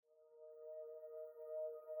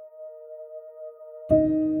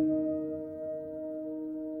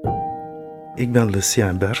Ik ben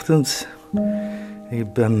Lucien Bertens.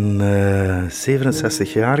 Ik ben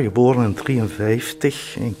 67 jaar, geboren in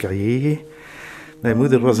 1953 in Cayege. Mijn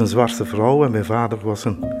moeder was een zwarte vrouw en mijn vader was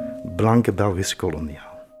een blanke Belgische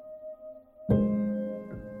koloniaal.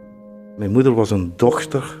 Mijn moeder was een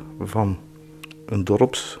dochter van een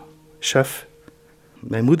dorpschef.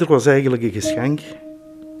 Mijn moeder was eigenlijk een geschenk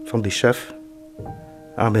van die chef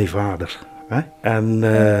aan mijn vader. En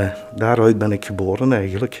daaruit ben ik geboren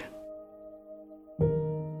eigenlijk.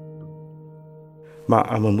 Maar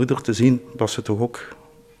aan mijn moeder te zien was het toch ook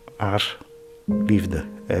haar liefde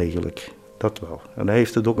eigenlijk. Dat wel. En hij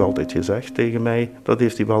heeft het ook altijd gezegd tegen mij. Dat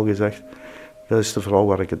heeft hij wel gezegd. Dat is de vrouw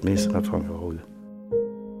waar ik het meest heb van gehouden.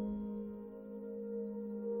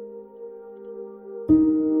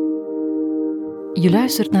 Je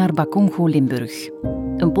luistert naar Bakongo Limburg.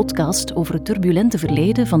 Een podcast over het turbulente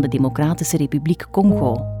verleden van de Democratische Republiek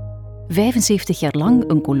Congo. 75 jaar lang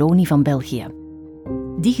een kolonie van België.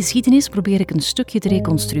 Die geschiedenis probeer ik een stukje te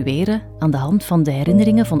reconstrueren aan de hand van de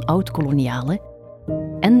herinneringen van oud-kolonialen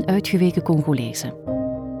en uitgeweken Congolezen.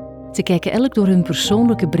 Ze kijken elk door hun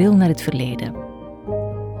persoonlijke bril naar het verleden.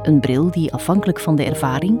 Een bril die afhankelijk van de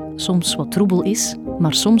ervaring soms wat troebel is,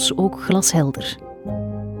 maar soms ook glashelder.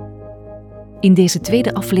 In deze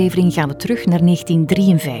tweede aflevering gaan we terug naar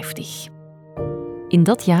 1953. In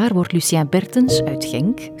dat jaar wordt Lucien Bertens uit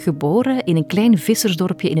Genk geboren in een klein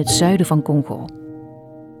vissersdorpje in het zuiden van Congo.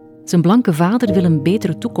 Zijn blanke vader wil een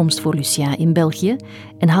betere toekomst voor Lucien in België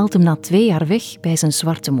en haalt hem na 2 jaar weg bij zijn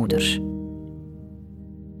zwarte moeder.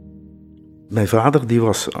 Mijn vader die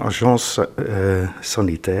was agent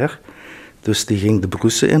sanitair, dus die ging de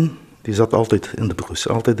broessen in. Die zat altijd in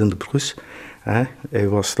de broes. Hij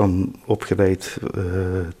was dan opgeleid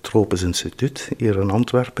Tropisch Instituut hier in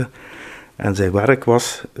Antwerpen. En zijn werk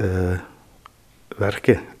was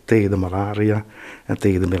werken tegen de malaria en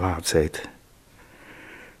tegen de melaatsheid.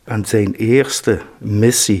 En zijn eerste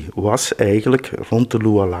missie was eigenlijk rond de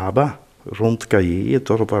Lualaba, rond Cayege, het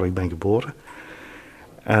dorp waar ik ben geboren.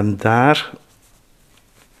 En daar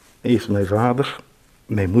heeft mijn vader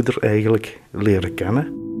mijn moeder eigenlijk leren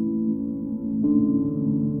kennen.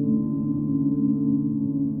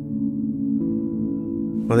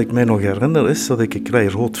 Wat ik mij nog herinner is dat ik een klein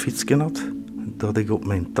rood fietsje had, dat ik op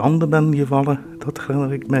mijn tanden ben gevallen, dat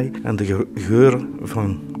herinner ik mij. En de geur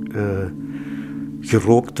van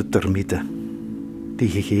gerookte termieten die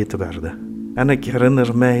gegeten werden. En ik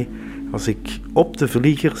herinner mij als ik op de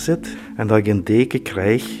vlieger zit en dat ik een deken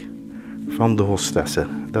krijg van de hostesse,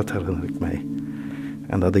 dat herinner ik mij.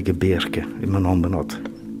 En dat ik een beertje in mijn handen had.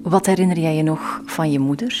 Wat herinner jij je nog van je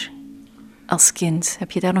moeder als kind?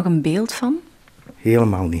 Heb je daar nog een beeld van?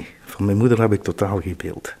 Helemaal niet. Van mijn moeder heb ik totaal geen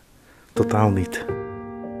beeld. Totaal niet.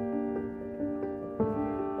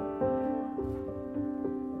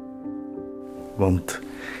 Want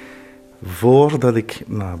voordat ik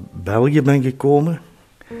naar België ben gekomen,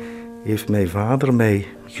 heeft mijn vader mij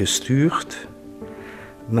gestuurd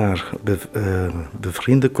naar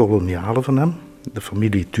bevriende kolonialen van hem, de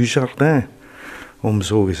familie Dujardin, om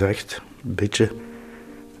zogezegd een beetje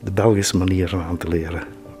de Belgische manieren aan te leren.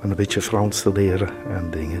 En een beetje Frans te leren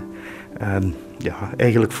en dingen. En ja,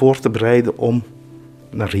 eigenlijk voor te bereiden om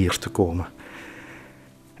naar hier te komen.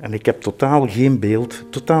 En ik heb totaal geen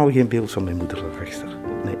beeld van mijn moeder daarachter.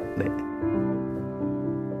 Nee.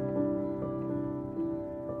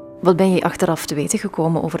 Wat ben je achteraf te weten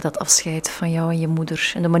gekomen over dat afscheid van jou en je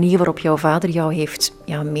moeder? En de manier waarop jouw vader jou heeft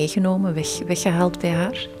meegenomen, weggehaald bij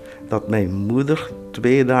haar? Dat mijn moeder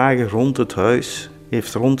 2 dagen rond het huis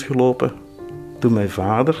heeft rondgelopen. Toen mijn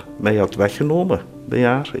vader mij had weggenomen bij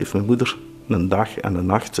haar, heeft mijn moeder een dag en een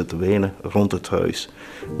nacht zitten wenen rond het huis.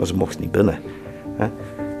 Maar ze mocht niet binnen.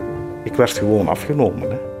 Ik werd gewoon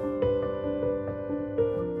afgenomen.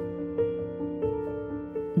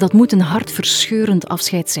 Dat moet een hartverscheurend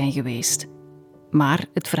afscheid zijn geweest. Maar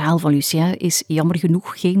het verhaal van Lucien is jammer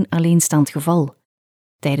genoeg geen alleenstaand geval.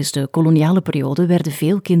 Tijdens de koloniale periode werden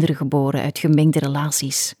veel kinderen geboren uit gemengde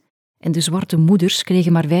relaties. En de zwarte moeders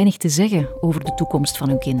kregen maar weinig te zeggen over de toekomst van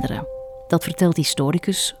hun kinderen. Dat vertelt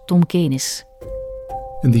historicus Tom Kenis.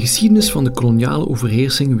 In de geschiedenis van de koloniale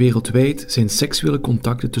overheersing wereldwijd zijn seksuele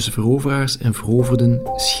contacten tussen veroveraars en veroverden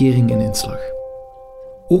schering en inslag.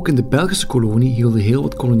 Ook in de Belgische kolonie hielden heel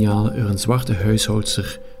wat kolonialen er een zwarte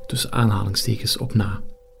huishoudster tussen aanhalingstekens op na.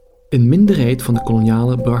 Een minderheid van de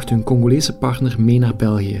kolonialen bracht hun Congolese partner mee naar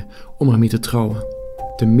België om ermee te trouwen.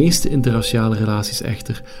 De meeste interraciale relaties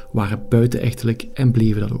echter waren buitenechtelijk en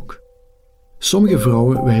bleven dat ook. Sommige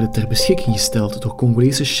vrouwen werden ter beschikking gesteld door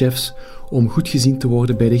Congolese chefs om goed gezien te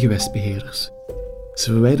worden bij de gewestbeheerders.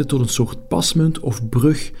 Ze verwijderden tot een soort pasmunt of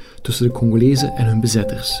brug tussen de Congolezen en hun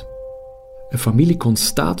bezetters. Een familie kon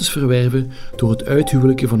status verwerven door het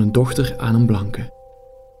uithuwelijken van een dochter aan een blanke.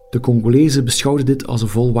 De Congolezen beschouwden dit als een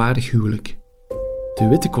volwaardig huwelijk. De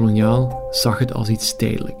witte koloniaal zag het als iets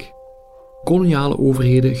tijdelijk. Koloniale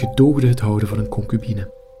overheden gedoogden het houden van een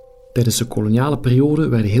concubine. Tijdens de koloniale periode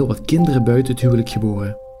werden heel wat kinderen buiten het huwelijk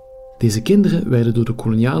geboren. Deze kinderen werden door de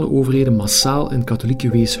koloniale overheden massaal in katholieke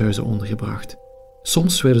weeshuizen ondergebracht.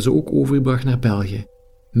 Soms werden ze ook overgebracht naar België,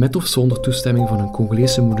 met of zonder toestemming van een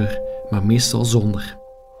Congolese moeder, maar meestal zonder.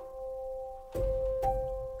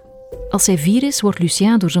 Als hij 4 is, wordt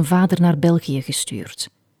Lucien door zijn vader naar België gestuurd.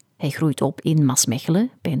 Hij groeit op in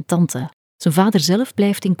Maasmechelen bij een tante. Zijn vader zelf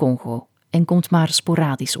blijft in Congo en komt maar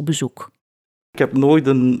sporadisch op bezoek. Ik heb nooit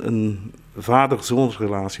een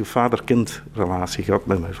vader-zoon-relatie of vader-kind-relatie gehad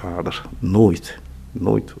met mijn vader. Nooit.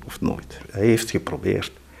 Nooit of nooit. Hij heeft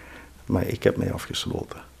geprobeerd, maar ik heb mij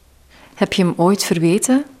afgesloten. Heb je hem ooit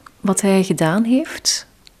verweten wat hij gedaan heeft?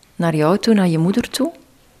 Naar jou toe, naar je moeder toe?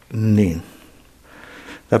 Nee.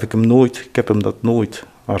 Ik heb hem dat nooit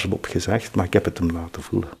hardop gezegd, maar ik heb het hem laten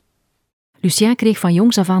voelen. Lucien kreeg van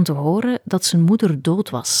jongs af aan te horen dat zijn moeder dood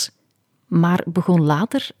was, maar begon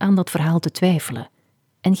later aan dat verhaal te twijfelen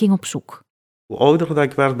en ging op zoek. Hoe ouder dat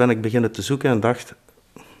ik werd, ben ik beginnen te zoeken en dacht,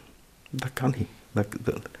 dat kan niet.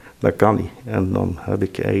 Dat kan niet. En dan heb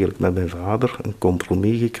ik eigenlijk met mijn vader een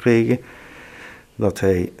compromis gekregen dat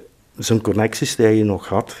hij zijn connecties die hij nog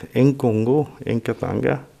had in Congo, in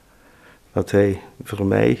Katanga, dat hij voor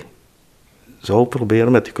mij zou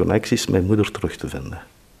proberen met die connecties mijn moeder terug te vinden.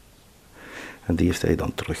 En die heeft hij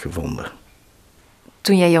dan teruggevonden.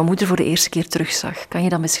 Toen jij jouw moeder voor de eerste keer terugzag, kan je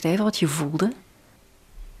dan beschrijven wat je voelde?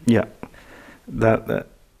 Ja,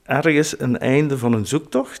 ergens een einde van een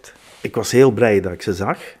zoektocht. Ik was heel blij dat ik ze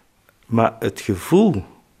zag, maar het gevoel,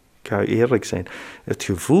 ik ga eerlijk zijn, het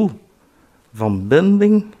gevoel van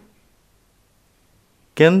binding,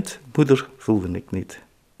 kind, moeder, voelde ik niet.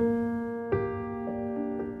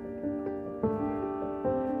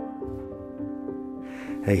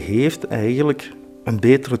 Hij heeft eigenlijk een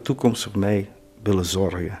betere toekomst voor mij willen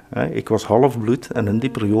zorgen. Ik was halfbloed en in die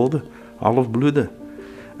periode halfbloeden.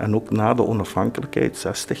 En ook na de onafhankelijkheid,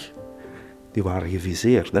 60, die waren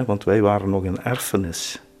geviseerd. Want wij waren nog een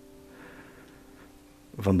erfenis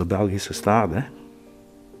van de Belgische staat.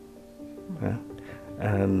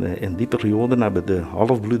 En in die periode hebben de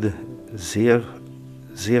halfbloeden zeer,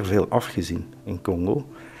 zeer veel afgezien in Congo.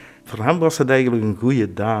 Voor hem was het eigenlijk een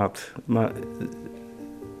goede daad. Maar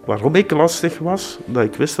waarom ik lastig was, dat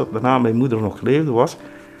ik wist dat daarna mijn moeder nog leefde, was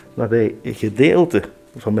dat hij een gedeelte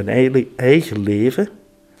van mijn eigen leven,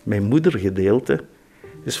 mijn moedergedeelte,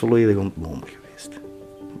 is volledig ontnomen geweest.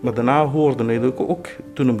 Maar daarna hoorde hij ook,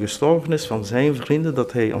 toen hij gestorven is, van zijn vrienden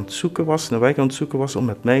dat hij aan het zoeken was, een weg aan het zoeken was om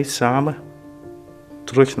met mij samen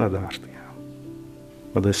terug naar daar te gaan.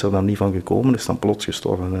 Maar dat is er dan niet van gekomen, is dan plots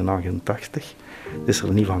gestorven in 88. Dat is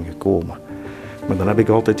er niet van gekomen. Maar dan heb ik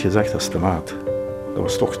altijd gezegd, dat is te laat. Dat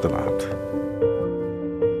was toch te laat.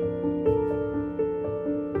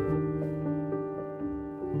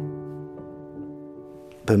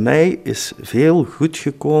 Bij mij is veel goed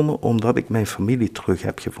gekomen omdat ik mijn familie terug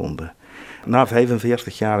heb gevonden. Na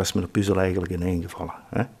 45 jaar is me de puzzel eigenlijk ineengevallen.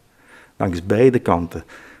 Langs beide kanten.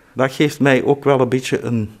 Dat geeft mij ook wel een beetje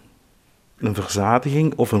een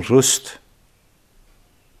verzadiging of een rust.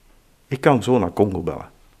 Ik kan zo naar Congo bellen.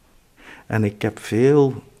 En ik heb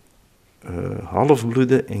veel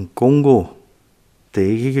halfbloeden in Congo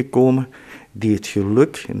tegengekomen die het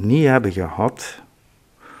geluk niet hebben gehad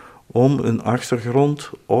om een achtergrond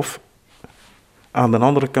of aan de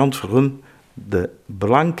andere kant voor hun de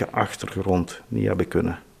blanke achtergrond niet hebben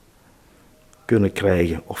kunnen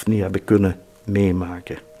krijgen of niet hebben kunnen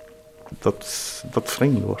meemaken. Dat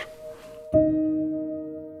wringt hoor.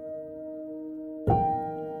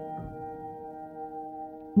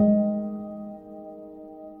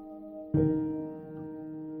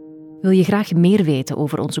 Wil je graag meer weten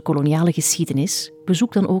over onze koloniale geschiedenis?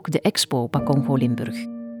 Bezoek dan ook de expo Bakongo Limburg.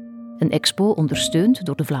 Een expo ondersteund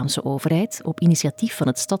door de Vlaamse overheid op initiatief van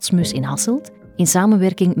het Stadsmus in Hasselt in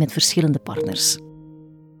samenwerking met verschillende partners.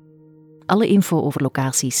 Alle info over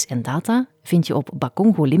locaties en data vind je op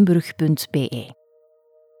bakongolimburg.be.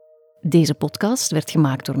 Deze podcast werd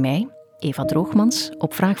gemaakt door mij, Eva Droogmans,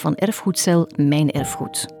 op vraag van erfgoedcel Mijn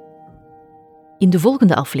Erfgoed. In de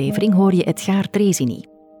volgende aflevering hoor je Edgar Trezini.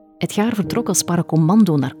 Edgar vertrok als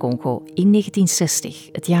paracommando naar Congo in 1960,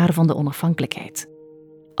 het jaar van de onafhankelijkheid.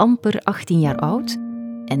 Amper 18 jaar oud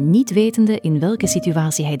en niet wetende in welke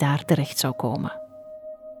situatie hij daar terecht zou komen.